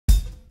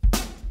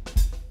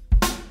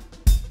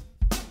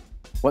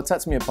What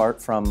sets me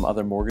apart from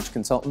other mortgage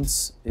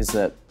consultants is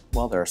that,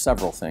 well, there are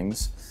several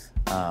things.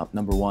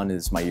 Number one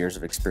is my years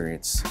of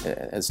experience.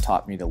 It has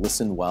taught me to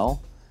listen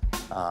well,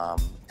 to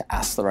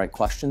ask the right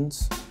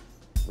questions,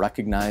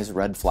 recognize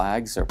red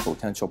flags or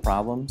potential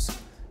problems,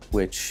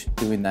 which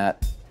doing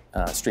that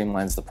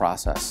streamlines the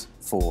process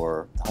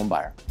for the home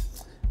buyer.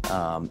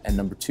 And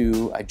number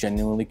two, I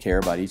genuinely care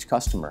about each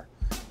customer.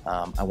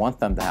 I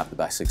want them to have the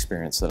best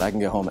experience so that I can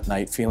go home at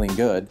night feeling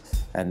good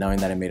and knowing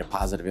that I made a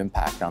positive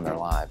impact on their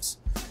lives.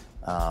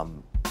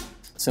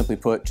 Simply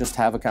put, just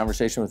have a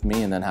conversation with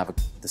me and then have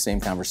the same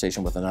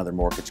conversation with another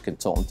mortgage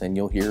consultant, and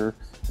you'll hear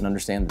and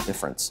understand the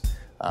difference.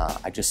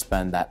 I just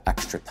spend that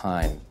extra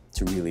time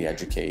to really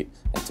educate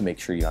and to make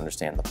sure you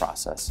understand the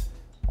process.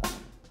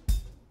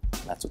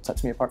 That's what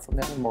sets me apart from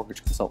the other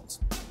mortgage consultants.